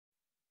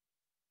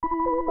Hi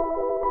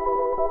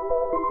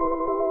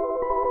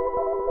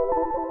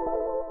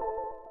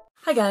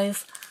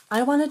guys,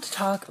 I wanted to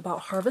talk about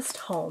Harvest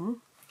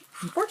Home.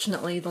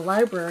 Unfortunately, the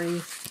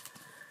library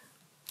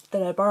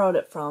that I borrowed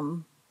it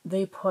from,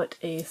 they put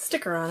a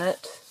sticker on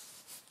it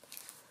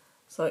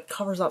so it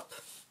covers up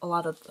a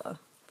lot of the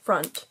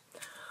front.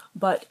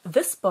 But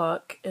this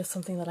book is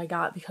something that I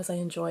got because I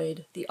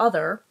enjoyed the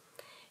other,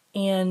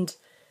 and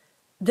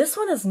this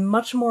one is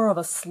much more of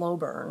a slow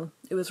burn.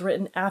 It was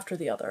written after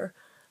the other.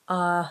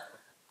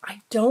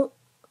 I don't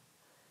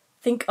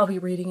think I'll be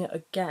reading it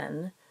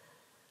again.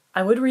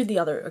 I would read the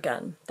other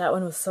again. That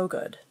one was so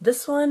good.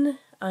 This one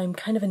I'm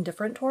kind of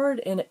indifferent toward,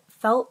 and it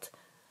felt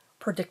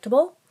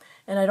predictable,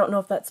 and I don't know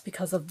if that's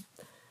because of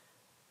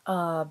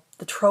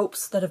the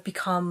tropes that have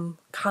become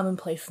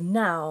commonplace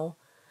now.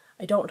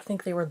 I don't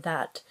think they were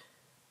that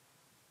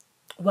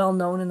well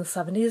known in the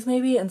 70s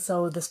maybe, and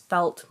so this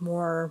felt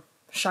more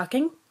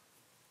shocking.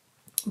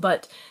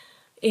 But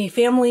a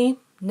family,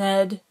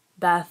 Ned,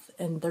 Beth,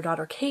 and their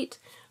daughter Kate,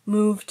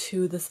 moved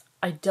to this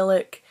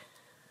idyllic,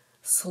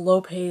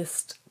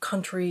 slow-paced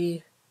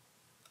country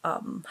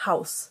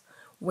house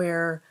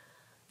where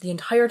the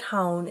entire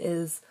town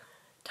is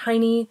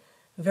tiny,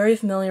 very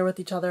familiar with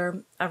each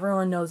other,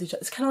 everyone knows each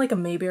other. It's kind of like a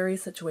Mayberry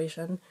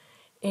situation,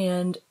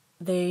 and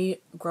they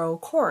grow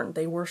corn.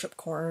 They worship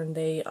corn.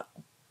 They,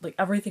 like,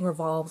 everything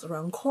revolves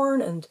around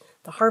corn and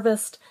the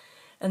harvest,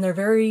 and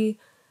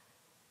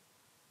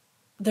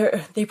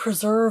they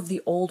preserve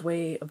the old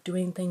way of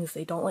doing things.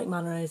 They don't like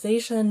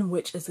modernization,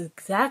 which is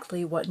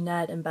exactly what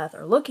Ned and Beth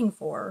are looking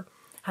for,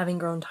 having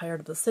grown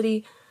tired of the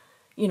city.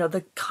 You know,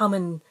 the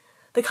common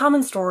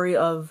story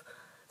of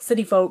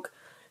city folk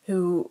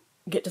who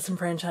get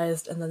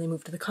disenfranchised and then they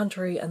move to the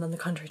country, and then the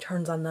country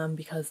turns on them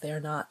because they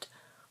are not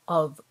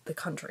of the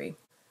country.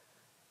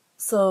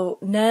 So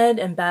Ned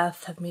and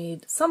Beth have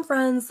made some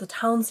friends. The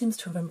town seems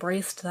to have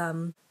embraced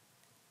them,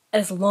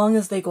 as long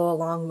as they go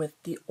along with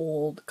the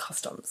old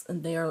customs,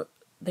 and they are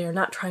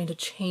not trying to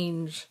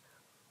change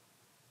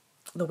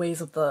the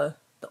ways of the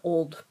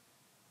old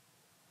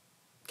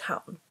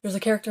town. There's a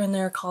character in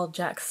there called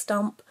Jack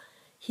Stump.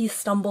 He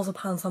stumbles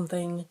upon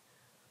something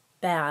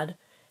bad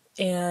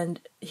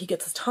and he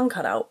gets his tongue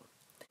cut out.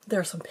 There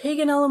are some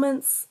pagan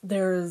elements.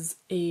 There's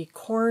a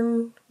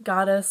corn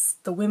goddess.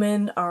 The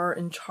women are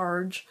in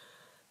charge.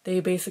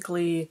 They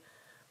basically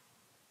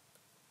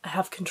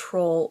have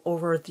control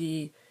over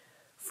the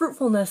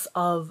fruitfulness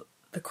of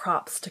the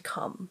crops to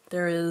come.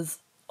 There is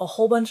a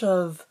whole bunch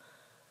of,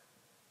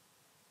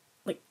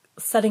 like,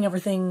 setting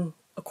everything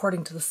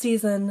according to the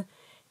season,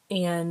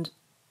 and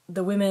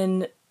the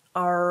women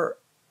are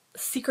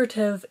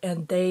secretive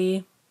and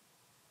they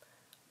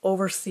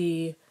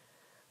oversee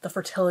the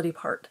fertility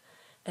part.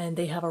 And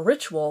they have a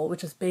ritual,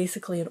 which is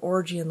basically an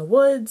orgy in the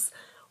woods,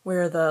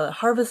 where the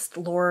harvest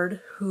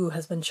lord, who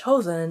has been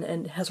chosen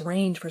and has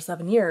reigned for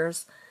 7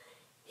 years,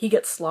 he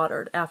gets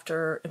slaughtered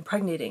after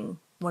impregnating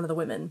one of the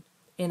women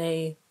in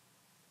a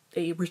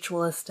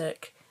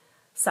ritualistic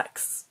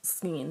sex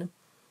scene.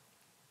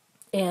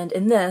 And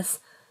in this,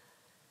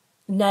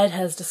 Ned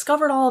has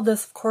discovered all of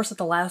this, of course, at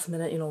the last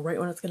minute, you know, right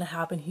when it's going to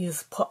happen.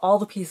 He's put all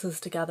the pieces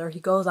together. He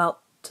goes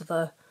out to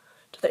the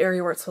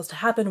area where it's supposed to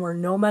happen, where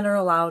no men are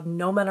allowed.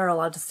 No men are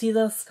allowed to see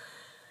this.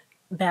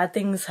 Bad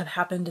things have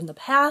happened in the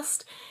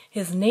past.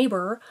 His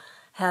neighbor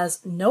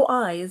has no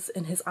eyes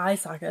in his eye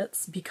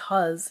sockets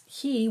because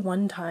he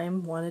one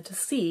time wanted to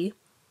see.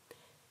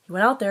 He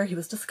went out there, he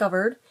was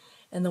discovered,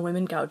 and the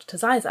women gouged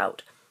his eyes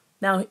out.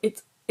 Now,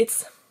 it's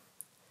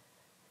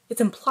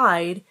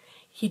implied.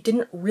 He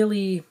didn't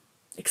really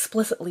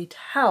explicitly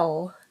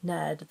tell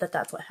Ned that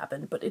that's what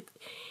happened, but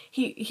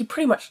he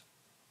pretty much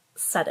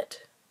said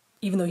it,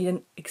 even though he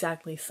didn't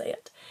exactly say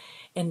it.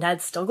 And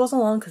Ned still goes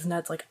along because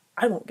Ned's like,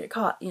 I won't get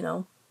caught, you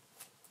know.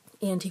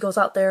 And he goes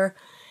out there,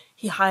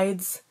 he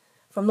hides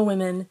from the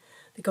women.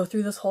 They go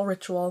through this whole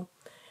ritual,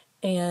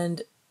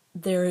 and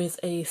there is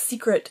a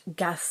secret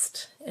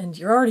guest, and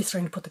you're already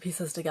starting to put the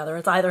pieces together.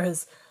 It's either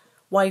his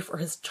wife or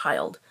his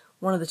child,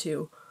 one of the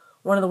two.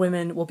 One of the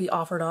women will be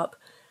offered up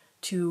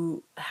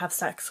to have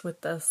sex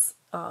with this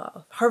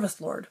harvest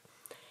lord,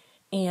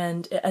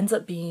 and it ends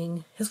up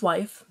being his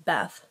wife,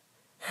 Beth.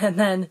 And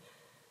then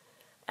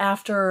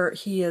after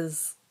he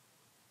is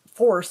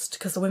forced,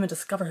 because the women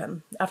discover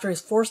him, after he's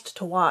forced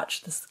to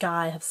watch this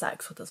guy have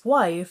sex with his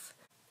wife,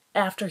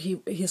 after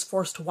he's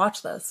forced to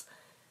watch this,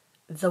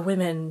 the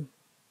women,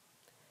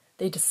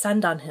 they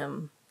descend on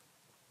him,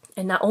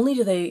 and not only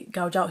do they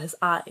gouge out his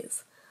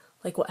eyes,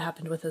 like what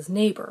happened with his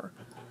neighbor,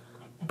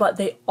 but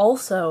they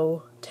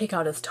also take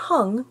out his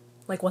tongue,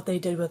 like what they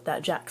did with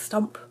that Jack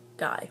Stump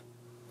guy.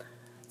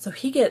 So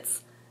he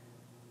gets,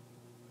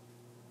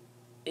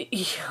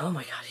 oh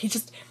my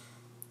god,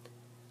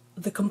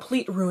 the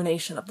complete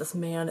ruination of this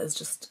man is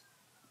just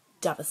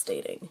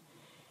devastating.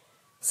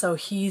 So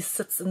he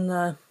sits in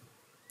the,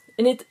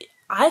 and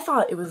I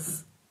thought it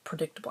was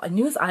predictable. I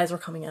knew his eyes were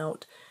coming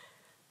out,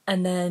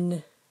 and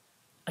then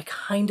I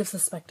kind of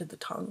suspected the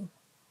tongue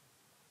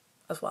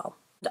as well.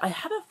 I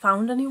haven't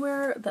found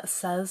anywhere that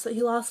says that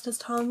he lost his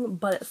tongue,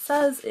 but it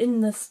says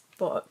in this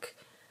book,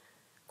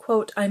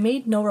 quote, "I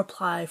made no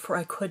reply, for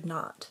I could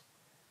not.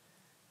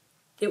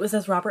 It was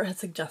as Robert had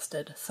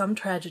suggested. Some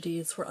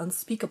tragedies were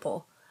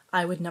unspeakable.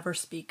 I would never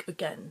speak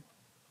again."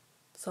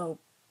 So,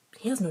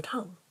 he has no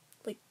tongue.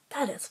 Like,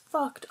 that is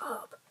fucked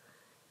up.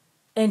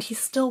 And he's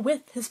still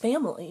with his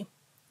family.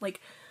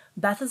 Like,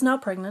 Beth is now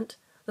pregnant.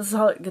 This is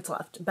how it gets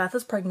left. Beth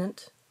is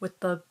pregnant with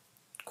the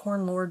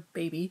Corn Lord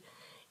baby,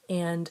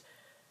 and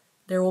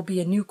there will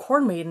be a new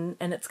Corn Maiden,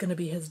 and it's going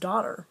to be his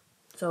daughter.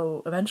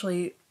 So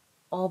eventually,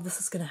 all of this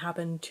is going to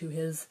happen to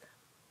his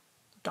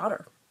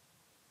daughter.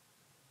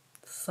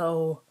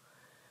 So,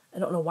 I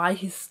don't know why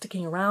he's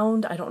sticking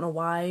around. I don't know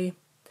why.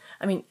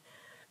 I mean,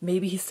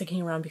 maybe he's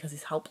sticking around because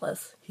he's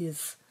helpless.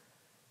 He's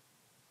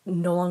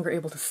no longer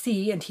able to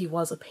see, and he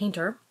was a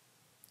painter,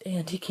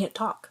 and he can't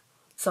talk.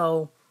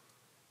 So,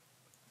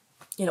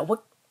 you know,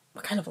 what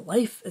kind of a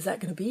life is that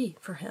going to be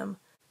for him?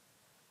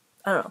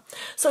 I don't know.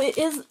 So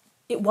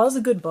it was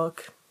a good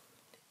book.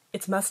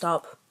 It's messed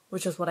up,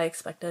 which is what I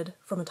expected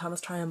from a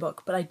Thomas Tryon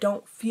book, but I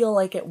don't feel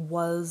like it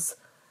was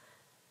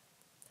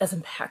as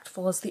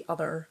impactful as the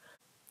other.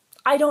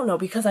 I don't know,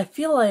 because I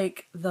feel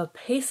like the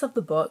pace of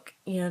the book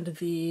and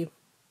the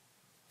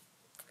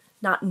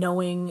not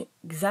knowing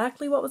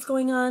exactly what was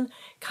going on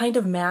kind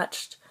of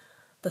matched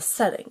the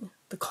setting,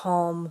 the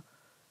calm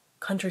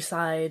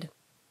countryside,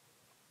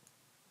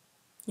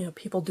 you know,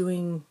 people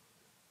doing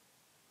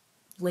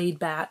laid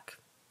back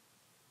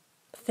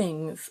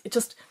things. It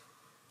just,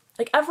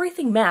 like,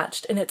 everything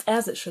matched, and it's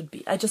as it should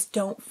be. I just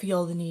don't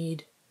feel the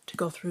need to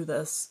go through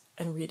this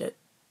and read it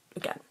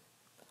again.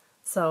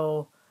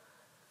 So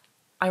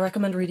I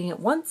recommend reading it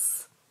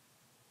once.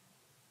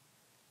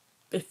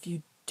 If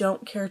you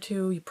don't care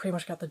to, you pretty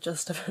much got the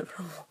gist of it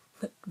from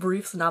the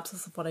brief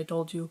synopsis of what I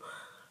told you.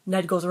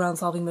 Ned goes around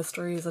solving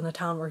mysteries in a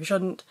town where he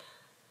shouldn't.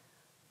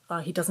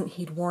 He doesn't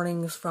heed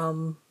warnings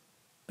from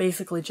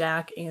basically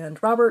Jack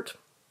and Robert.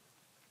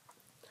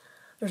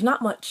 There's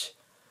not much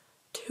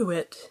to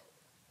it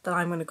that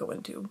I'm going to go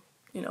into.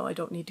 You know, I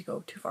don't need to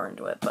go too far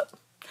into it, but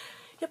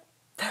yep,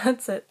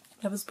 that's it.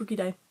 Have a spooky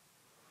day.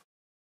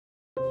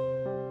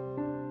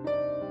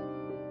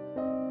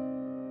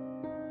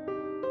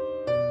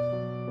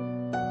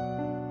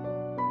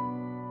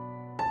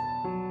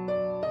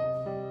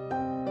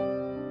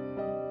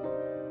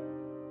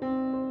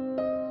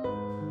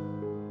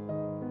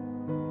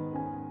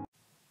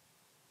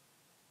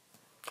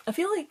 I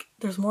feel like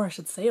there's more I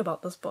should say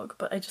about this book,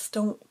 but I just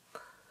don't...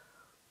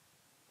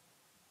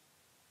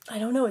 I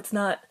don't know, it's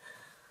not...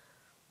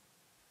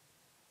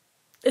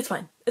 It's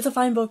fine. It's a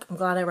fine book. I'm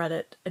glad I read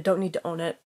it. I don't need to own it.